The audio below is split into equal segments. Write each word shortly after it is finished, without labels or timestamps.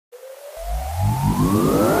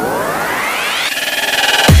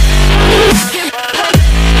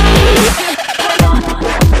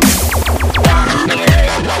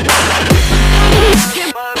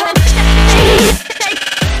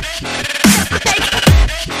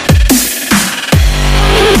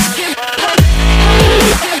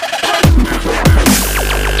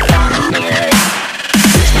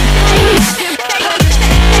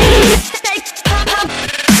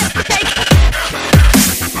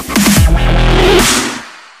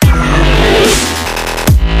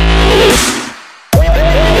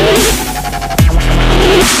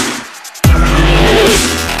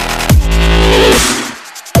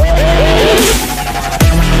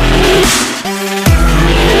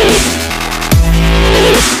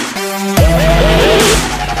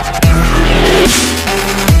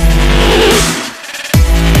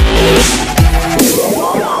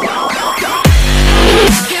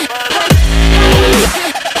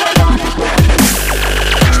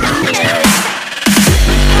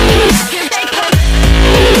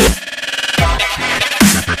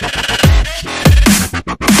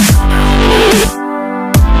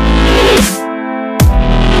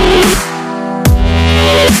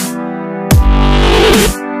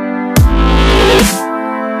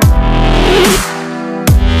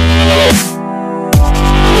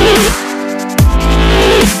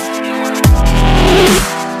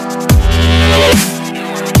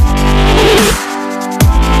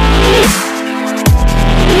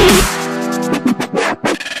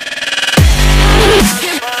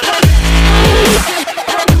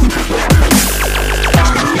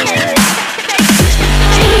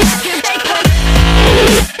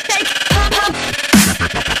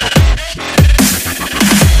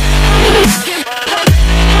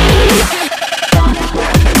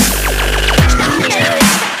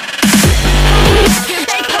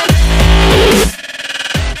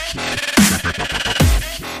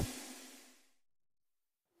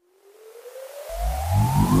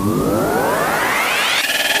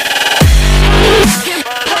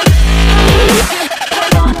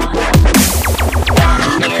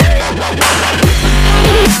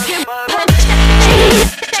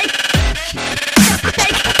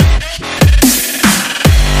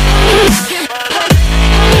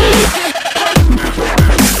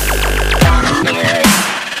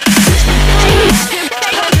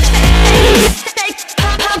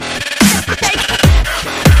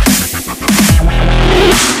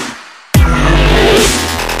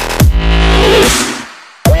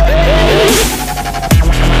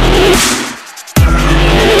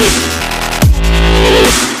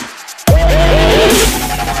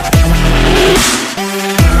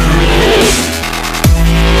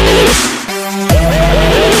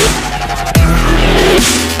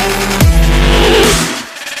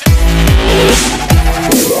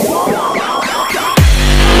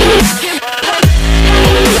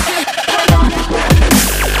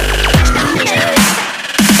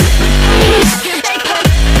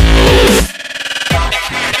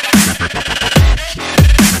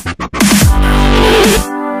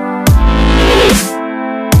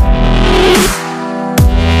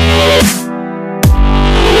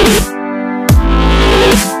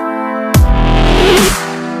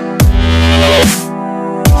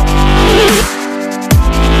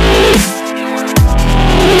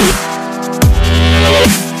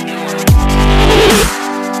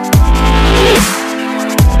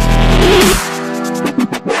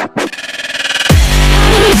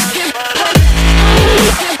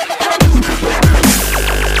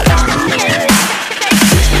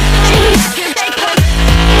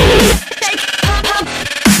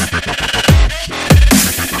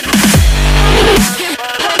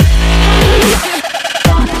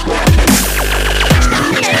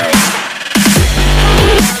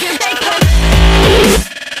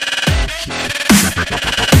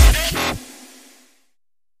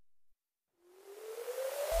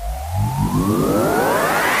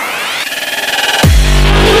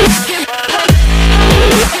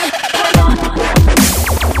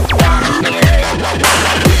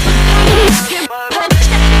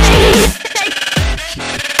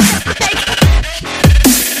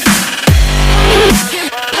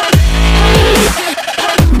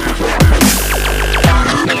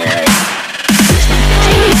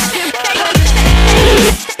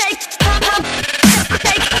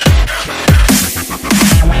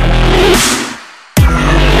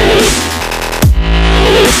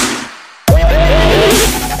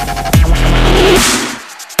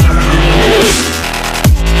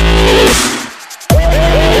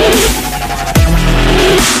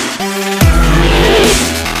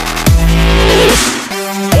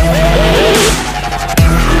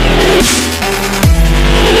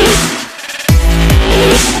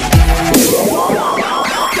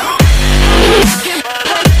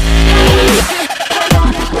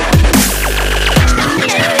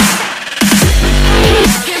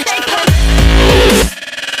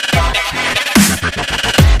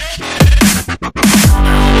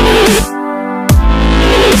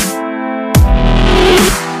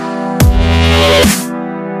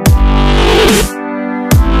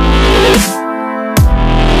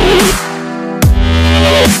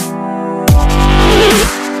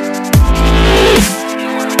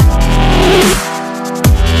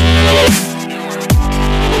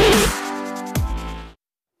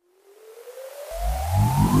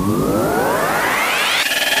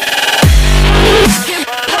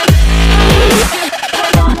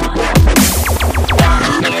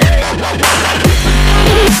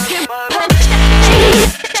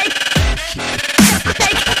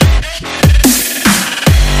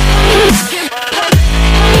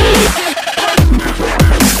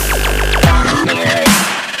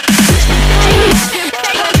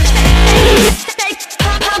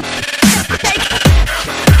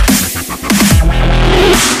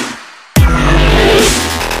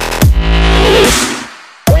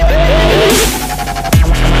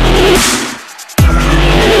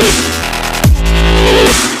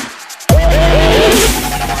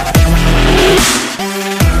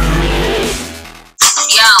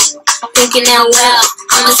I'm thinking out loud.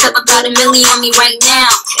 I'm the type I got a million on me right now.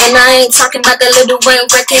 And I ain't talking about that little Wayne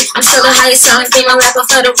record. I'm still the highest selling female rapper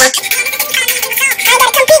for the record. I gotta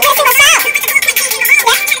compete with a single style.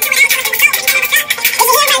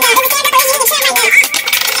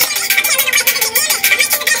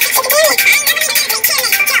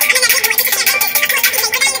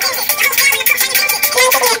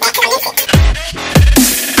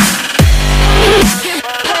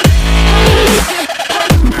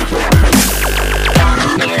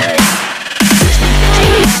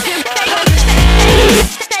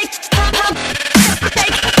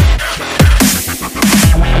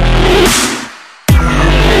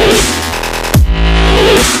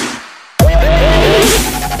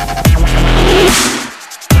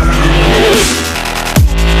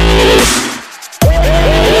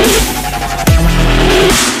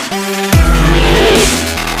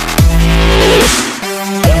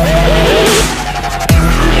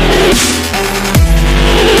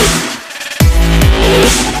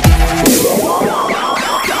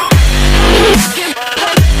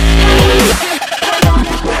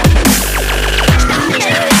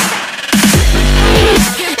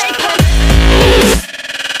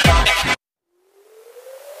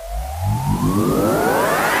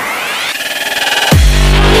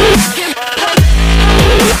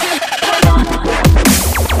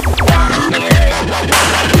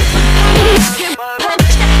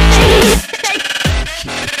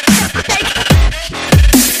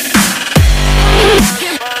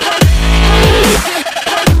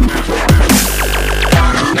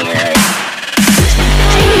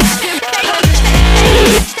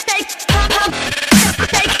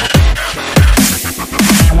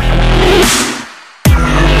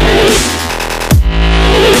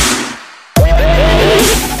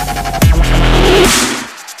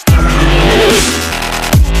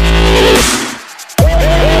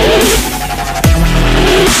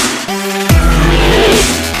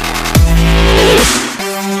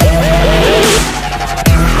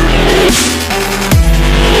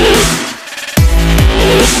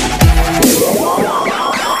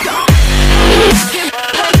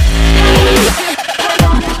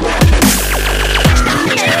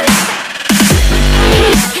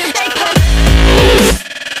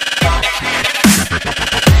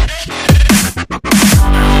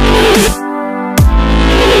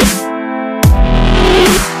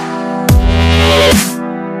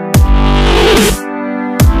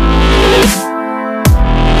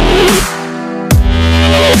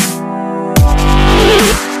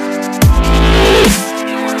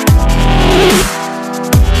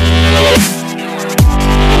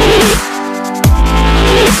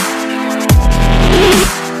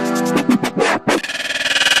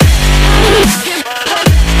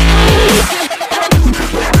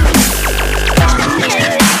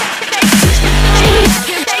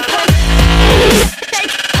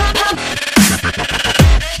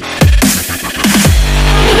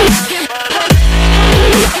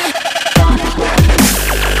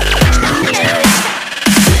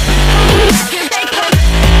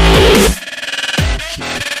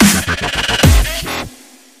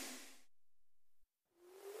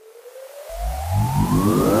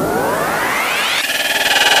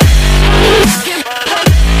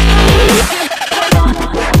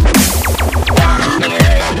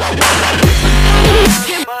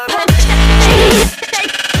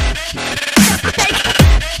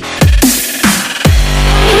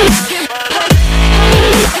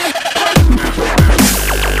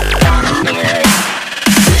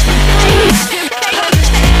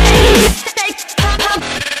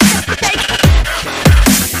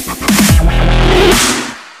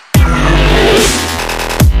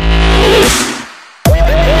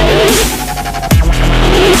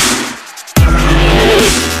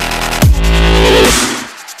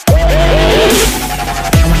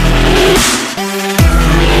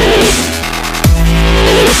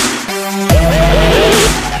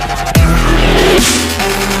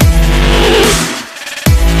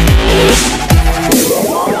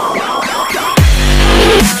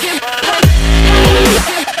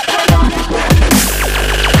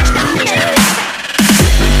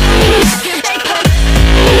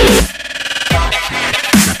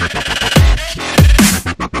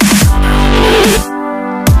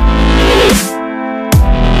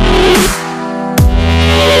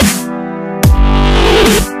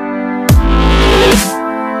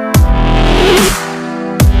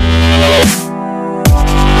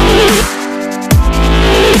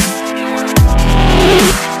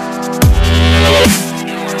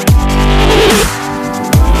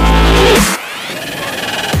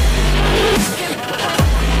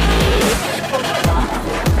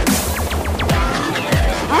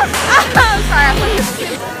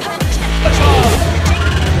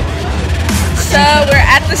 we're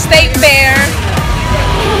at the state fair.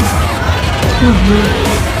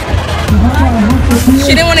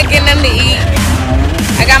 She didn't want to get them to eat.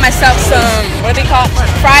 I got myself some, what do they call it?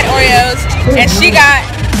 Fried Oreos. And she got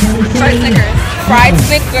fried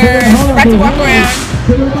Snickers. Fried to walk around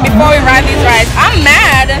before we ride these rides. I'm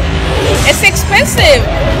mad. It's expensive.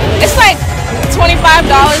 It's like $25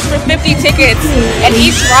 for 50 tickets, and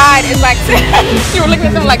each ride is like you were looking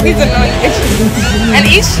at them like these annoying bitches. And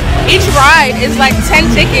each ride is like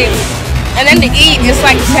 10 tickets, and then to eat is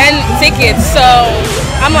like 10 tickets. So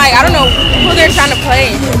I'm like, I don't know who they're trying to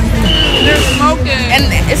play. They're smoking,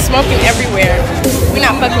 and it's smoking everywhere. We're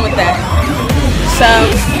not fucking with that. So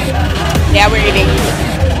yeah, we're eating.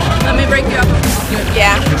 Let me break you up.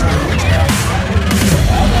 Yeah.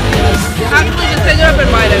 Actually, just pick it up and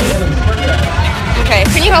bite it. Okay,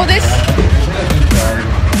 can you hold this?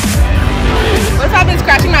 What if I've been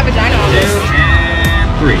scratching my vagina all this? 2 and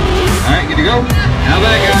 3. Alright, good to go. How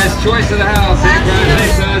about guys? Choice of the house. Any prize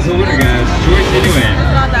next size the winner, guys. Choice to win.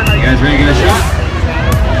 You guys ready to get a shot?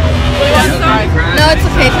 No, it's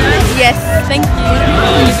okay. Yes, thank you.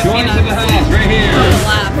 Choice of the house right here.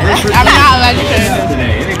 I'm not allergic to it.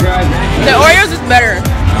 Any prize next The Oreos is better.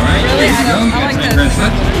 Alright, really? I like this.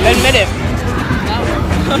 Admit it.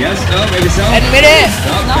 Yes, no, maybe so. Admit it.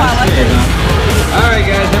 No, I like it. Alright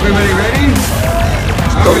guys, everybody ready?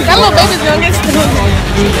 That little baby's gonna get stupid.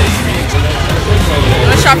 You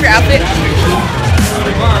wanna shop your outfit?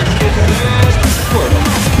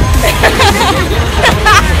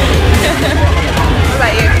 What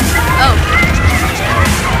about you? Oh.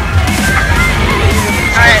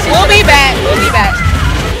 Alright, we'll be back.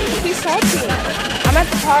 He's salty. I'm at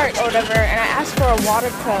the park or whatever, and I asked for a water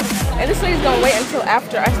cup. And this lady's gonna wait until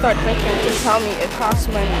after I start drinking to tell me it costs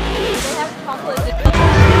money.